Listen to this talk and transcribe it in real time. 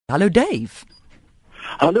Hallo Dave.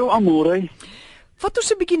 Hallo Amore. Wat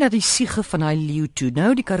ons 'n bietjie na die siege van hy leeu toe.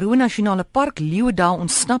 Nou die Karoo Nasionale Park, leeu daar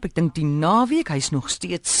ontsnap, ek dink die naweek, hy's nog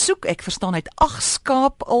steeds soek. Ek verstaan hy het 8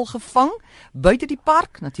 skaap al gevang buite die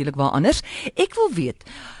park, natuurlik waar anders. Ek wil weet,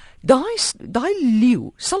 daai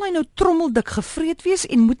leeu, sal hy nou trommeldik gevreet wees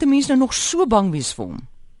en moet 'n mens nou nog so bang wees vir hom?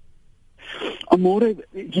 Amore,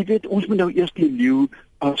 jy weet ons moet nou eers die leeu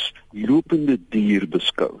as lopende dier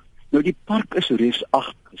beskou. Nou die park is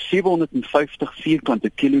reusagtig, 750 vierkante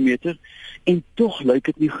kilometer en tog lyk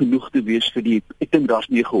dit nie genoeg te wees vir die, ek dink daar's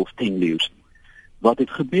 9 of 10 leeu's. Wat het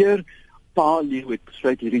gebeur? Pa leeu het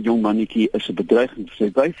besluit hierdie jong mannetjie is 'n bedreiging vir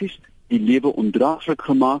sy wyfies, die lewe ondraaglik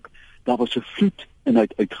gemaak, daar was 'n vloed en hy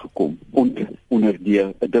het uitgekom onder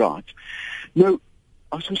die draad. Nou,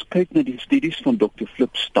 as ons kyk na die studies van Dr.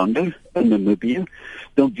 Flip Stander in Namibië,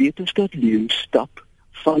 dan weet ons dat leeu stap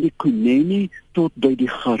van die Kunene tot by die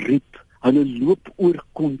Gariep. Hulle loop oor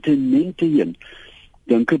kontinente heen.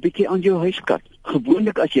 Dink 'n bietjie aan jou huiskat.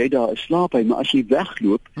 Gewoonlik as jy daar slaap, maar as jy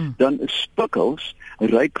wegloop, dan is spikkels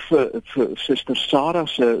ryk vir Suster Sarah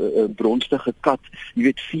se bronstige kat, jy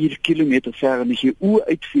weet 4 kilometer ver en as jy oë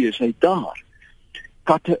uitvee is hy daar.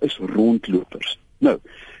 Katte is rondlopers. Nou,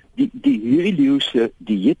 hierdie leeu se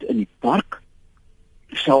dieet in die park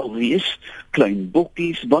sal wees klein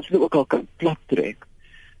bokkies, wat hulle ook al kan plat trek.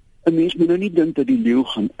 'n Mens moet nou nie dink dat die leeu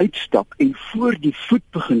gaan uitstap en voor die voet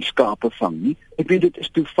begin skape vang nie. Ek weet dit is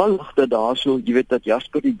toevallig dat daar so, jy weet dat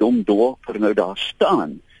Jasper die dom dorper nou daar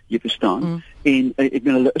staan, jy verstaan, en ek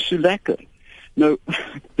bedoel hulle is so lekker. Nou,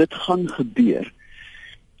 dit gaan gebeur.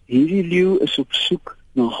 Hierdie leeu is op soek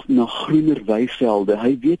na groener weivelde.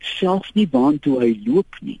 Hy weet self nie waantoe hy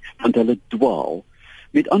loop nie, want hulle dwaal.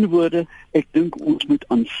 Met ander woorde, ek dink ons moet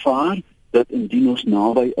aanvaar dat indien ons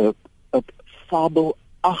naby 'n fabelagtige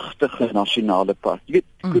nasionale park. Jy weet,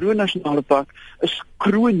 Karoo Nasionale Park is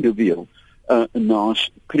kroonjuweel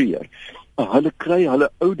naas Kruger.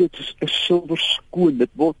 Hulle audits is silwer skoon, dit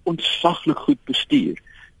word ontsaglik goed bestuur.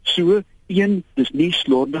 So, dis nie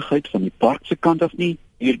slordigheid van die park se kant af nie,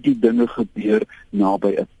 hierdie dinge gebeur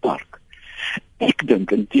naby 'n park. Ek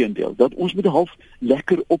dink inteendeel dat ons moet half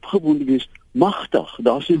lekker opgewonde wees, magtig,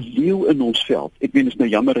 daar's 'n leeu in ons veld. Ek meen, is nou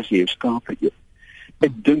jammer as jy skape eet.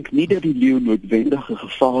 Ek dink nie dat die leeu noodwendige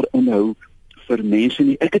gevaar inhou vir mense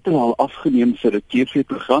nie. Ek het hulle al afgeneem vir 'n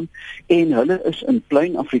TV-program en hulle is in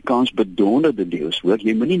plain Afrikaans bedonderde leeu's, hoor.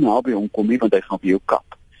 Jy moenie naby hom kom nie want hy gaan vir jou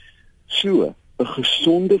kap. So, 'n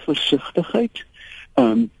gesonde versigtigheid.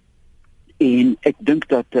 En ek dink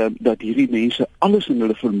dat hierdie mense alles in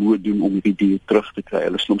hulle vermoë doen om die dier terug te kry.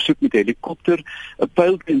 Hulle sal hom soek met 'n helikopter, 'n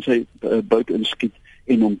pyl in sy buik inskiet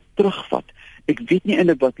en hom terugvat. Ek weet nie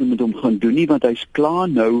eintlik wat hulle met hom gaan doen nie, want hy's klaar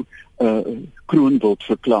nou kroonwild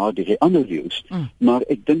verklaar deur die ander leeu's. Maar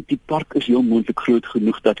ek dink die park is heel moontlik groot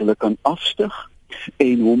genoeg dat hulle kan afstyg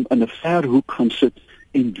en hom in 'n ver hoek gaan sit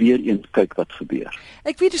en weer eens kyk wat gebeur.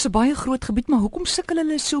 Ek weet dis 'n baie groot gebied, maar hoekom sukkel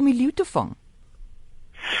hulle so om die leeu te vang?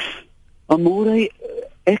 Amore,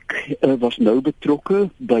 ek was nou betrokke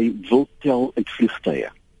by wildtel uit vliegtye.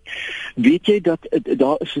 Weet jy dat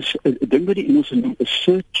daar is 'n ding wat die Engelse noem 'n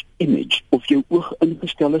search image, of jou oog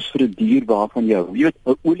ingestel is vir 'n dier waarvan jy weet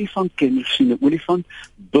 'n olifant kenner sien 'n olifant,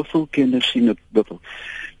 buffel kenner sien 'n buffel.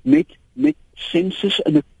 Met sensus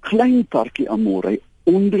in 'n klein parkie Amore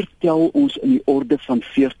ondertel ons in die orde van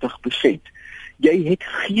 40%. Jy het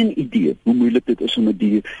geen idee hoe moeilik dit is om 'n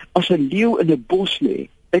dier as 'n leeu in 'n bos lê.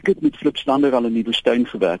 Ek het met Flip Stander al in die woestyn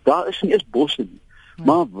gewerk. Daar is nie eens bosse nie.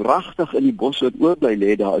 Maar wragtig in die bos wat oorbly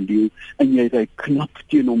lê daar 'n leeu en jy ry knap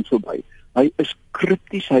teen hom verby. Hy is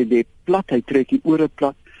kripties, hy lê plat, hy trek die ore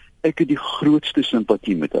plat. Ek het die grootste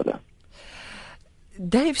simpatie met hulle.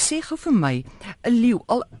 Dave, sê gou vir my, 'n leeu,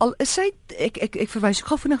 al is hy, ek verwys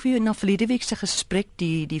gou vinnig weer na verlede week se gesprek,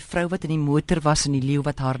 die vrou wat in die motor was en die leeu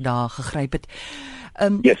wat haar daar gegryp het.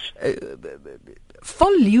 Yes.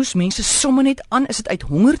 Val leeu's mense sommer net aan, is dit uit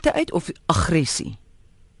hongerte uit of aggressie?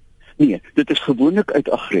 Nee, dit is gewoonlik uit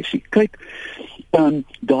aggressie. Kyk,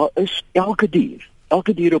 daar is elke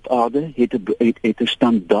dier op aarde het 'n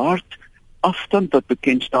standaard afstand wat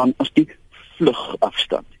bekend staan as die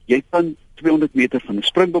vlugafstand. Jy kan 200 meter van 'n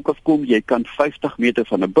springbok afkom, jy kan 50 meter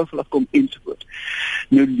van 'n buffel afkom ensovoorts.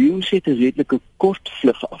 Nou leeu's het 'n redelike kort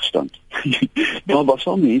vlugafstand. Daar was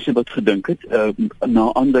al mense wat gedink het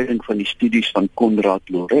na aanleiding van die studies van Konrad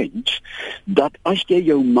Lorenz dat as jy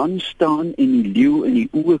jou man staan en die leeu in die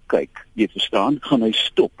oë kyk, jy verstaan, gaan hy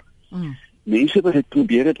stop. Mense wat dit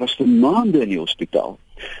probeer het was vir maande in die hospitaal.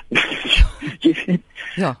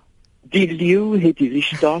 Ja. Die leeu het hierdie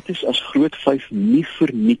status as groot 5 nie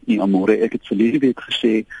verniet nie, Amore. Ek het verlede week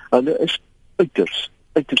gesê, hulle is uiters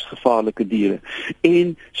uiters gevaarlike diere.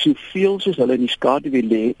 En soveel soos hulle in die skaduwee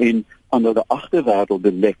lê en aan hulle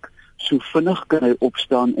agterwêrelde lek, so vinnig kan hy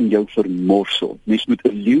opstaan en jou vermorsel. Mens moet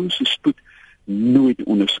 'n leeu se spoed nooit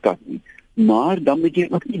onderskat nie. Maar dan moet jy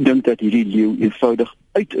ook nie dink dat hierdie leeu eenvoudig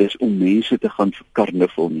uit is om mense te gaan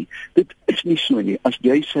verkarnivol nie. Dit is nie so nie. As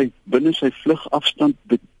jy binne sy vlugafstand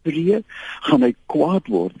betree, gaan hy kwaad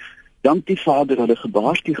word. Dank die Vader hulle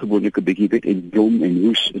gewaarsku gewoonlik 'n bietjie en blom en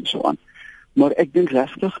hoes en so aan. Maar ek dink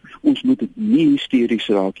regtig, ons moet dit nie hysteries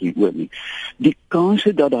raak hieroor nie. Die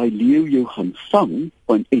kanse dat daai leeu jou gaan vang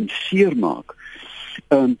en seermaak,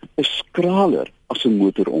 is skraler as 'n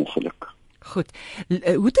motorongeluk. Goed.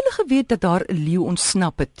 Hoe het hulle geweet dat daar 'n leeu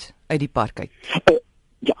ontsnap het uit die park uit?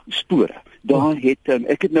 Ja, spore. Daar het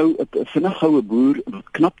ek het nou 'n vinnig goue boer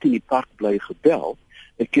wat knap in die park bly gebel.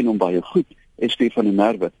 Ek ken hom baie goed. Stefan en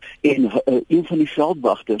Merwe. En een van die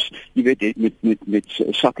veldwagters, jy weet, het met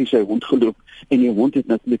sakkie sy hond geloop en die hond het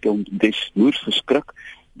natuurlik desmoers geskrik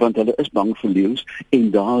want hulle is bang vir leeu's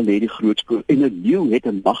en daar lê die groot spoor en 'n leeu het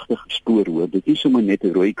 'n magtige spoor hoor. Dit is sommer net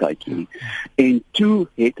 'n rooi katjie nie. En toe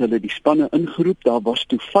het hulle die spanne ingeroep. Daar was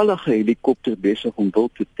toevallig 'n helikopter besig om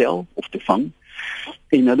wild te tel of te vang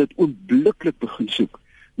en hulle het onmiddellik begin soek.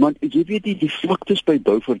 Maar jy weet die vlaktes by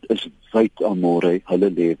Beaufort is wyd almore, hulle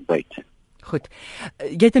lê wyd. Goed.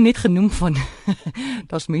 Jy het net genoem van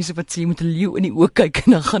daar's mense wat sê jy moet 'n leeu in die oë kyk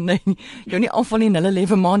en dan gaan hy jou nie aanval nie en hulle lê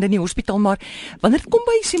vir maande in die hospitaal, maar wanneer dit kom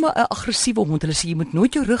by sê maar 'n aggressiewe hond, hulle sê jy moet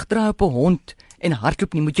nooit jou rug draai op 'n hond en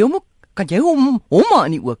hardloop nie. Kan jy hom maar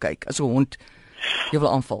in die oë kyk as 'n hond jy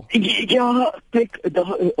wil aanval? Ja, kyk,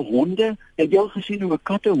 honde, ek het al gesien hoe 'n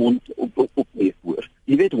kat 'n hond op hoor.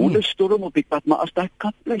 Jy weet, honde storm op die pad, maar as daai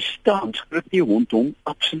kat bly staan, skrik die hond hom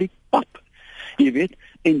absoluut pap. Jy weet,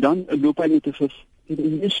 en dan loop hy net te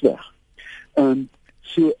weg.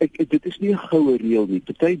 So dit is nie 'n goue reël nie.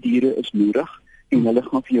 Party diere is moedig en hulle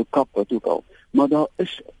gaan vir jou kap wat ook al. Maar daar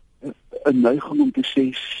is 'n neiging om te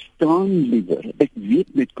sê staan liewer. Ek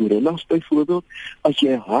weet met gorillas byvoorbeeld, as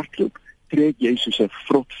jy hardloop, trek jy soos 'n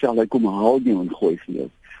vrotvel, hy kom haal jou en gooi vir jou.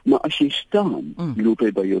 Maar as jy staan, loop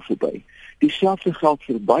hy by jou verby. Dieselfde geld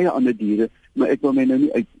vir baie ander diere, maar ek wil my nou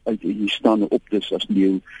nie uit hier staan op dis as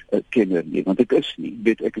leeu kenner nie, want ek is nie,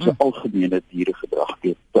 weet ek is 'n algemene dieregedrag,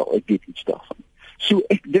 ek weet iets daarvan. So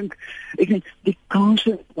ek dink die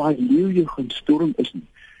kanse waar leeu jou gaan storm is nie.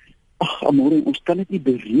 Ag, amore, ons kan dit nie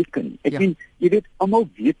bereken. Ek meen, jy weet, almal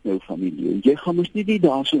weet nou van die leeu. Jy gaan mos nie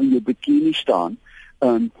daarso in jou bikini staan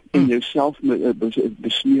en jouself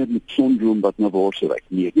besmeer met sonbloem wat na worse lyk.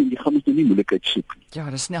 Nee, jy gaan mos nou nie moeilikheid soek nie. Ja,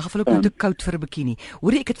 dis in 'n geval ook net te koud vir 'n bikini.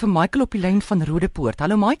 Hoor ek het vir Michael op die lyn van Rodepoort.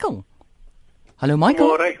 Hallo Michael. Hallo Michael.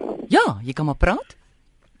 Môre. Ja, jy kan maar praat.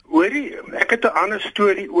 Hoorie, ek het 'n ander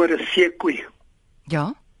storie oor 'n seekoei.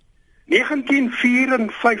 Ja.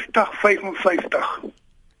 1954-55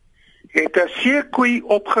 het 'n seekoei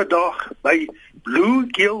opgedaag by Blue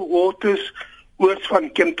Gill Waters oos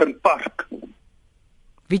van Kempton Park.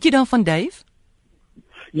 Weet jy dan van Dave?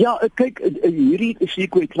 Ja, kyk, hierdie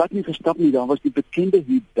seekoei het glad nie gestap nie. Daar was die bekende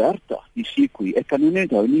Huberta, die seekoei. Ek kan nou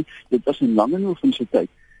net onthou nie, dit was in Langehoven se tyd.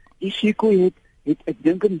 Die seekoei het ek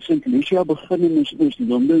dink in St. Lucia begin in ons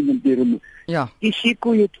Londen en deur. Ja. Die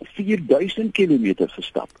seekoei het 4000 km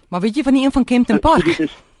gestap. Maar weet jy van die een van Kempton Park?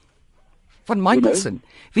 Van Michelson.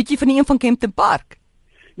 Weet jy van die een van Kempton Park?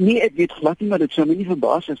 Nee, ek weet glad nie, maar dit sou my nie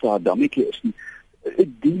verbaas as daar 'n dammetjie is nie.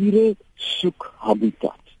 Diere soek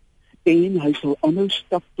habitat. En hy sal aanhou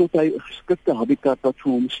stap tot hy 'n geskikte habitat wat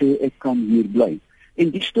vir hom sê ek kan hier bly. En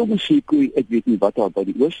die stomme seekoei, ek weet nie wat daar by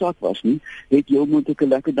die oorsaak was nie, het heel moontlik 'n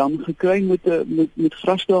lekker dam gekry met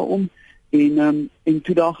gras daarom en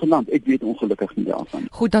toe daar geland. Ek weet ongelukkig nie daarvan.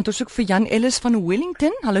 Goed, dan soek vir Jan Ellis van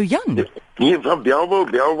Wellington. Hallo Jan. Nee, van Belwel.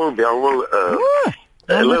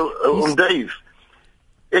 Hallo, Dave.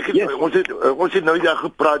 Ons het nou daar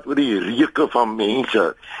gepraat oor die reuke van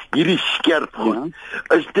mense, hierdie skerp goed. Ja.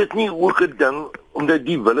 Is dit nie ook 'n ding omdat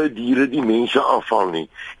die wilde diere die mense aanval nie?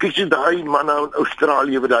 Kyk so daai man nou in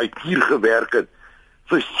Australië wat daai tier gewerk het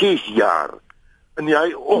vir 6 jaar. En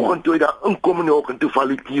hy oggend toe hy daar inkom in die oggend toe val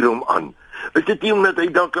die tier hom aan. Is dit nie omdat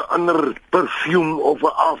hy dalk 'n ander perfume of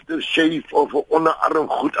 'n aftershave of 'n onderarm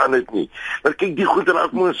goed aan het nie? Maar kyk, die goed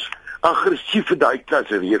raak mos aggressief vir daai klas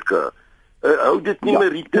reuke. Hou dit nie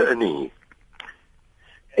meriete in nie.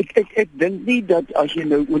 Ek dink nie dat as jy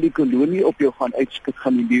nou oliekolonie op jou gaan uitskik,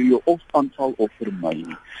 gaan die leeu jou of aanval of vermy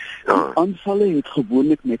nie. Die aanvalle het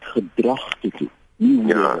gewoonlik met gedrag te doen, nie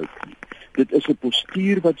hoe nie. Dit is 'n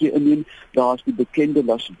postuur wat jy inneem. Daar's die bekende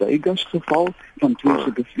Las Vegas geval van twee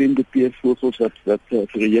sulke vreemde peervoëls wat vir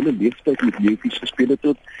 'n hele leeftyd met leeupies gespeel het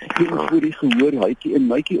tot een voor die gehoor hytjie en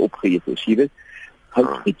mytjie opgeëet is, jy weet. Hy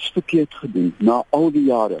het iets verkeerd gedoen na al die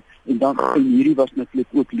jare. En dan en hierdie was natuurlik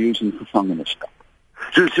ook leeu's in gevangenskap.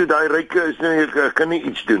 So daai ryke is nie kan nie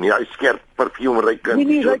iets doen nie. Hy skerp parfuum ryke.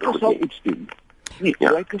 Nee, ryke sal iets doen. Nee,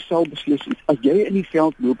 ryke sal beslis iets. As jy in die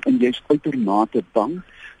veld loop en jy's uitermate bang,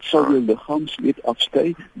 sal jou liggaamsweet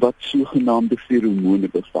afskei wat sogenaamde feromone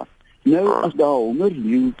bevat. Nou as daar 100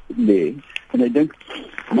 leeu lê en hy dink,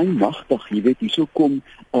 my magtig, jy weet, hier kom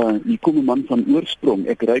 'n man van oorsprong,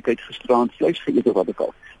 ek ryk uit gisteraand vleis geëet of wat ook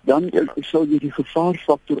al, dan sal jy die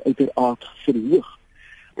gevaarfaktor uiteraard verhoog.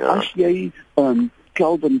 As jy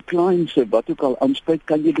Calvin Klein se wat ook al aanspreek,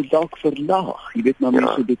 kan jy dit dalk verlaag. Jy weet maar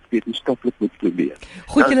mense dit wetenskaplik moet probeer.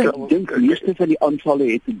 Goed, julle ek dink die meeste van die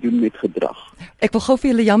aanvalle het te doen met gedrag. Ek wil gou vir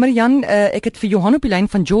julle jammer Jan, ek het vir Johan op die lyn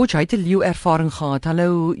van George, hy het 'n leeu ervaring gehad.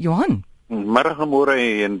 Hallo Johan.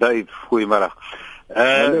 Môre en Dave, goeiemôre.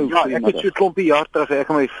 Ek het so 'n klompie jaar terug ek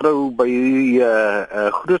en my vrou by die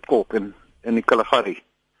Grootkolk in die Kalahari.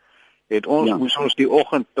 Moes ons die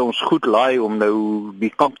oggend ons goed laai om nou die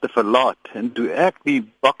kamp te verlaat. En toe ek die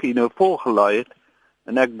bakkie nou volgelaai het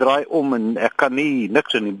en ek draai om en ek kan nie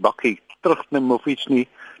niks in die bakkie terugneem of iets nie.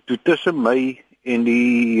 Toe tussen my en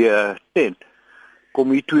die tent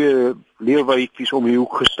kom hier 2 leeuwytjies om die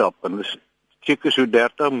hoek gestap en dis seker so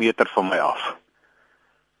 30 meter van my af.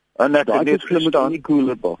 En ek het net gestaan in die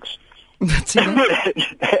cooler box. Wat sê jy?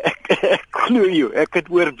 Ek glo jou, ek het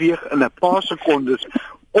oorweeg in 'n paar sekondes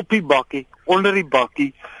op die bakkie, onder die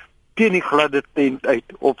bakkie, teen die gladde tent uit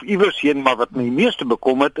of iewers heen, maar wat my meeste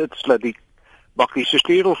bekom het, is dat die bakkie se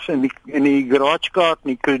sleutels in die garagekaart en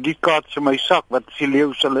die kredietkaart in my sak wat die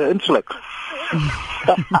leeu's hulle insluk.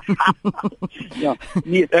 Ja,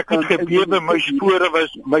 nee, ek het gebeurde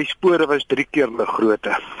my spore was 3 keer hulle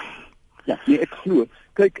grootte. Ja, nee, ek glo.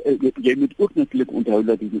 Kyk, jy moet ook natuurlik onthou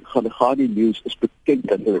dat die Kalahari leeu's is bekend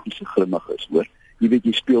dat hulle so grimmig is, hoor. Jy weet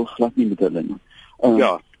jy speel glad nie met hulle nie.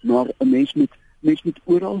 Maar 'n mens moet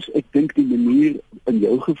oral, ek dink die manier in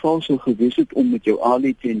jou geval sou gewees het om met jou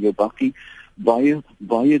alie teen jou bakkie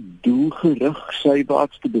baie doelgerig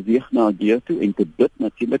sywaarts te beweeg na 'n deur toe en te bid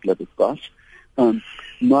natuurlik dat dit pas.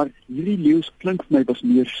 Maar hierdie leeu's klink vir my was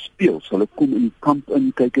meer speels. Hulle kom in die kamp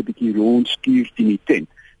in, kyk 'n bietjie rond, skuur teen die tent.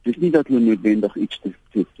 Dis nie dat hulle noodwendig iets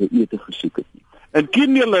te ete gesoek het nie.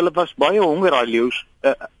 Inteendeel, hulle was baie honger daai leeu's.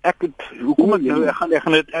 Ek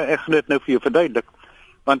gaan dit nou vir jou verduidelik.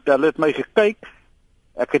 Want hulle het my gekyk.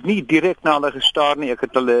 Ek het nie direk na hulle gestaar nie. Ek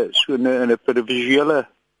het hulle so in 'n visuele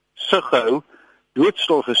sig gehou,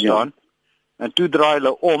 doodstil gestaan. En toe draai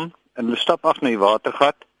hulle om en hulle stap af na die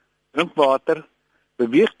watergat, drink water,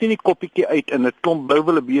 beweeg teen die koppietjie uit en 'n klomp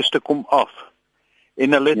blouwille beeste kom af.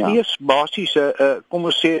 En hulle het nie eens basiese kom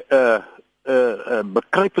ons sê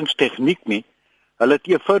bekruipingstegniek nie. Hulle het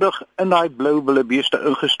eenvoudig in daai blouwille beeste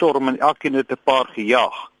ingestorm en elkeen het 'n paar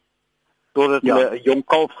gejaag totdat hulle 'n jong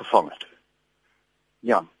kalf gevang het.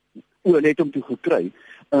 Ja. Hulle het hom toe gekry.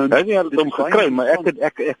 Hulle het hom gekry, maar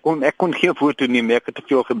ek kon geen foto neem, ek het te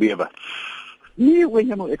veel gebewe. Nee,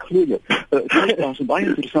 ek glo jou. Dit is baie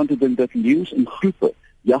interessante ding dat leeu's in groepe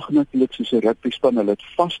jag natuurlik soos 'n rugbyspan, hulle het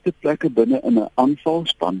vaste plekke binne in 'n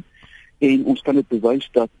aanvalspan en ons kan dit bewys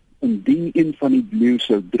dat indien een van die leeu's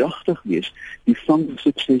sou dragtig wees, die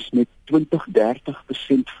vangsukses met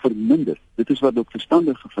 20-30% verminder. Dit is wat ook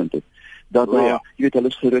verstandig gevind het. Dat jy weet hulle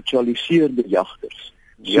is geritualiseerde jagters.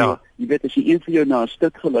 So, jy weet as jy een van jou na 'n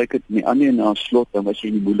stuk gelyk het en die ander na 'n slot, dan was jy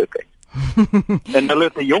in die moeilikheid. En hulle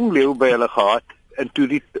het 'n jong leeu by hulle gehad en toe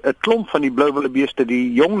 'n klomp van die blouwille beeste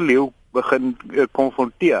die jong leeu begin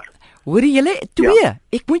konfronteer. Hoorie julle twee,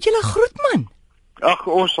 ek moet julle groet man. Ag,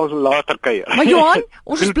 ons sal later kuier. Maar Johan,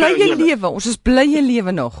 ons is bly jy lewe. Ons is bly jy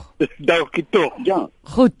lewe nog. Dankie tog. Ja.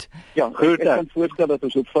 Goed. Ja, goed. Ek kan voorstel dat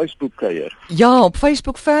ons op Facebook kuier. Ja, op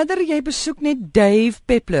Facebook verder. Jy besoek net Dave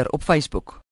Peppler op Facebook.